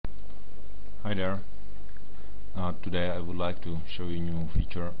Hi there. Today I would like to show you a new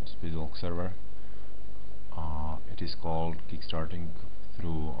feature, Spacewalk server. It is called Kickstarting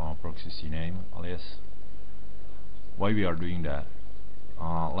through Proxy CNAME, alias. Why we are doing that?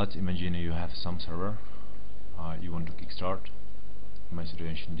 Let's imagine you have some server you want to kickstart. In my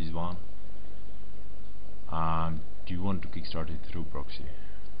situation, this one. And you want to kickstart it through proxy.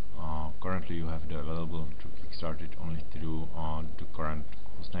 Currently you have it available to kickstart it only through the current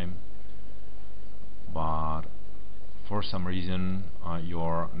hostname, but for some reason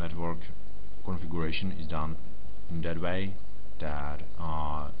your network configuration is done in that way that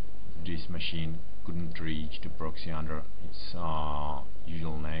this machine couldn't reach the proxy under its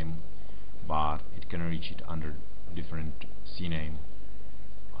usual name, but it can reach it under different CNAME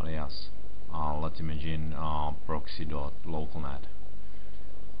alias. Let's imagine proxy.localnet.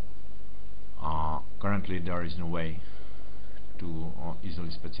 Currently there is no way to easily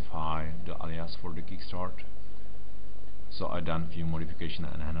specify the alias for the kickstart, so I done few modification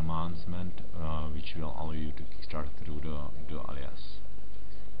and enhancement which will allow you to kickstart through the alias.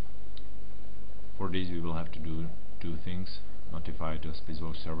 For this we will have to do two things: notify the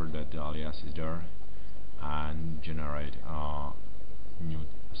Spacewalk server that the alias is there, and generate a new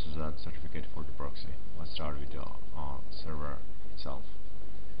SSL certificate for the proxy. Let's start with the server itself.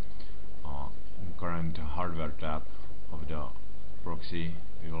 In current hardware tab of the proxy,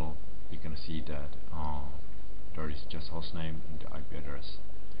 we can see that there is just hostname and the IP address.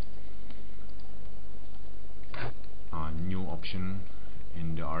 A new option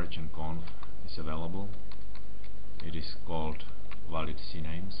in the rhnconf is available. It is called valid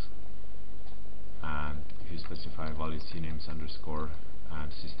CNAMEs, and if you specify valid CNAMEs underscore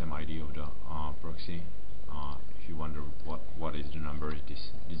and system ID of the proxy, if you wonder what is the number, it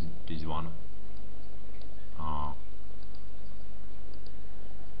is this one.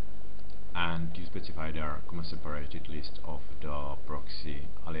 And you specify there a separated list of the proxy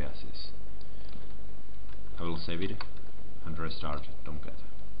aliases. I will save it and restart Tomcat.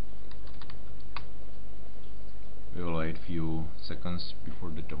 We will wait few seconds before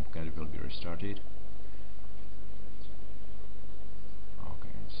the Tomcat will be restarted.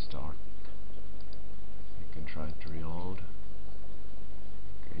 Okay, start. You can try to reload.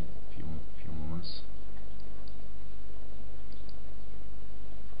 Okay, few moments.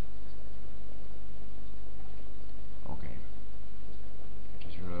 Okay, it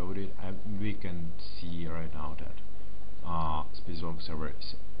is reloaded, and we can see right now that Spacewalk server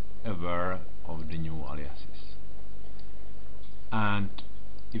is aware of the new aliases. And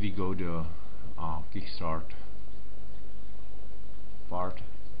if we go to kickstart part,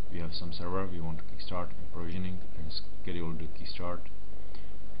 we have some server we want to kickstart in provisioning and schedule the kickstart.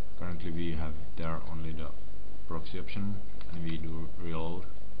 Currently we have there only the proxy option, and we do reload.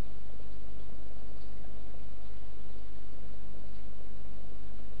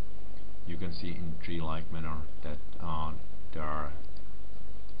 You can see in tree-like manner that there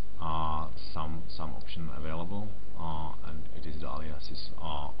are some option available, and it is the aliases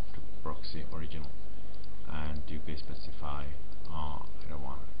of the proxy original, and you can specify either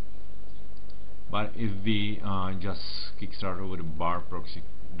one. But if we just kickstart over the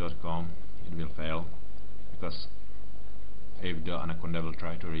barproxy.com, it will fail, because if the Anaconda will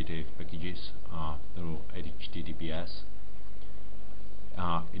try to retrieve packages through HTTPS,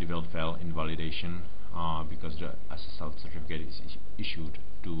 it will fail in validation because the SSL certificate is issued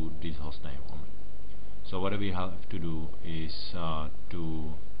to this hostname only. So what we have to do is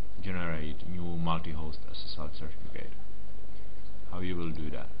to generate new multi-host SSL certificate. How you will do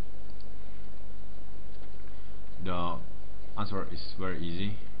that? The answer is very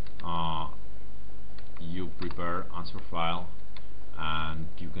easy. You prepare answer file, and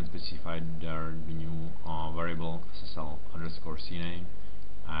you can specify there the new variable SSL underscore CNAME,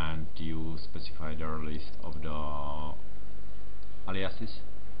 and you specify the list of the aliases.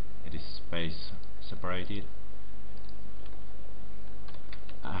 It is space separated,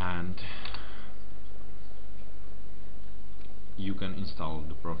 and you can install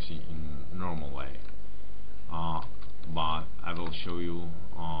the proxy in normal way, but I will show you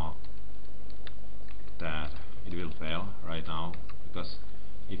that it will fail right now, because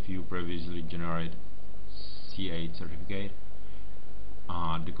if you previously generate C8 certificate,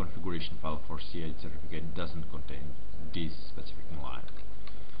 the configuration file for C8 certificate doesn't contain this specific line.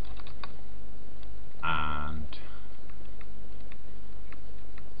 And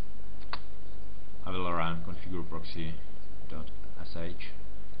I will run configure proxy.sh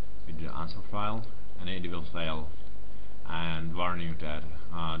with the answer file, and it will fail, and warn you that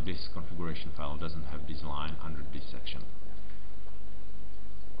this configuration file doesn't have this line under this section.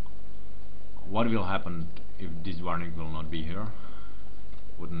 what will happen if this warning will not be here,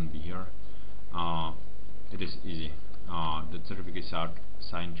 wouldn't be here? It is easy. The certificate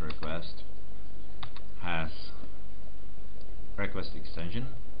signed request has request extension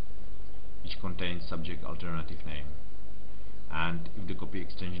which contains subject alternative name, and if the copy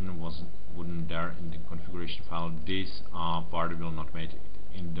extension wouldn't there in the configuration file, this part will not make it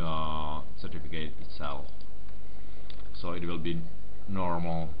in the certificate itself. So it will be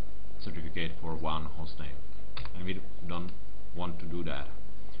normal certificate for one hostname, and we don't want to do that.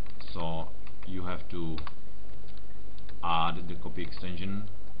 So you have to add the copy extension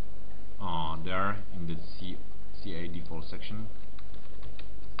there in the CA default section.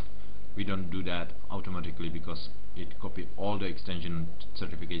 We don't do that automatically because it copy all the extension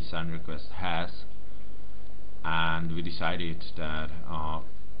certificate sign request has, and we decided that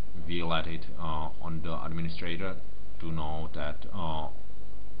we let it on the administrator to know that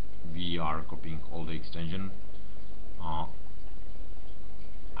we are copying all the extension,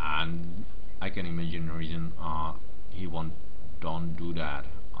 and I can imagine the reason he don't do that,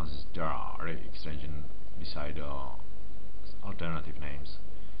 as there are extension beside alternative names.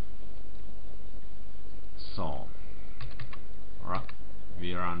 So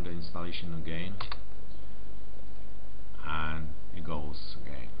we run the installation again, and it goes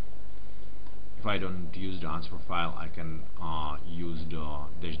again. If I don't use the answer file, I can use the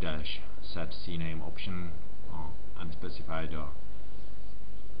 -- set CNAME option and specify the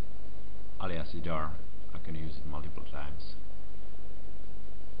alias there. I can use it multiple times.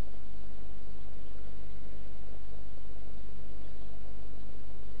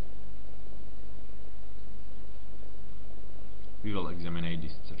 We will examine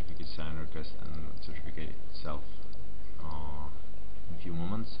this certificate sign request and certificate itself in a few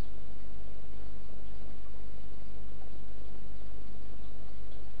moments.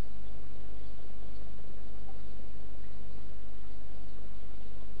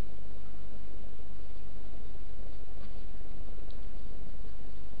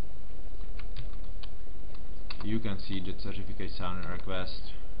 You can see the certificate sign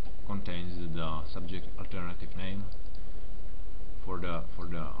request contains the subject alternative name. For the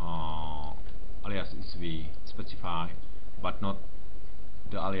aliases we specify, but not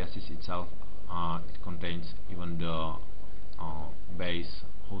the aliases itself. It contains even the base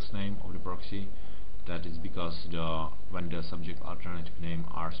hostname of the proxy. That is because when the subject alternative name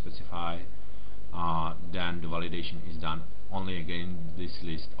are specified, then the validation is done only against this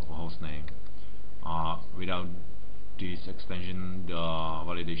list of hostname. Without this extension, the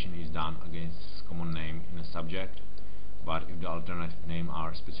validation is done against common name in a subject. But if the alternative name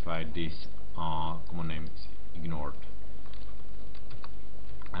are specified, this common name is ignored.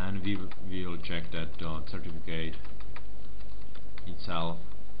 And we will check that the certificate itself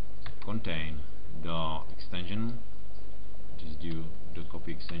contain the extension, which is due to the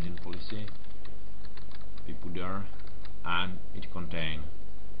copy extension policy. We put there, and it contain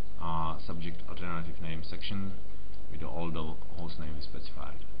subject alternative name section with all the host name is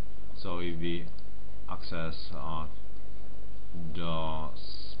specified. So if we access the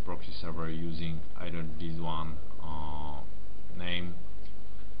proxy server using either this one name,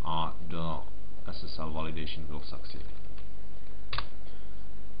 the SSL validation will succeed.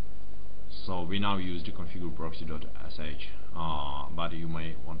 So we now use the configure proxy.sh, but you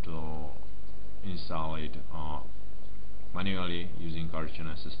may want to install it manually using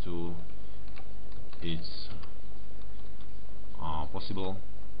RHNSS tool. It's possible.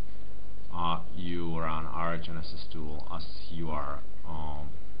 You run RHNSS tool as you are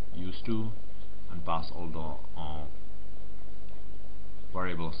used to, and pass all the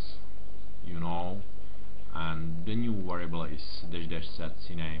variables you know, and the new variable is -- set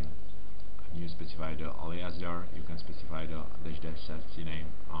CNAME. You specify the alias there. You can specify the -- set CNAME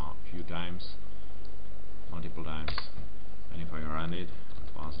a few times, multiple times, and if I run it,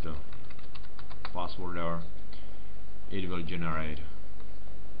 pass the password there, it will generate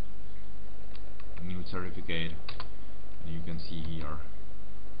new certificate, and you can see here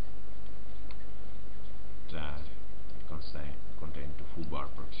that it contains the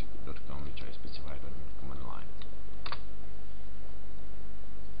foobarproxy.com, which I specified on the command line.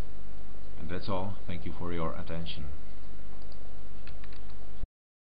 And that's all. Thank you for your attention.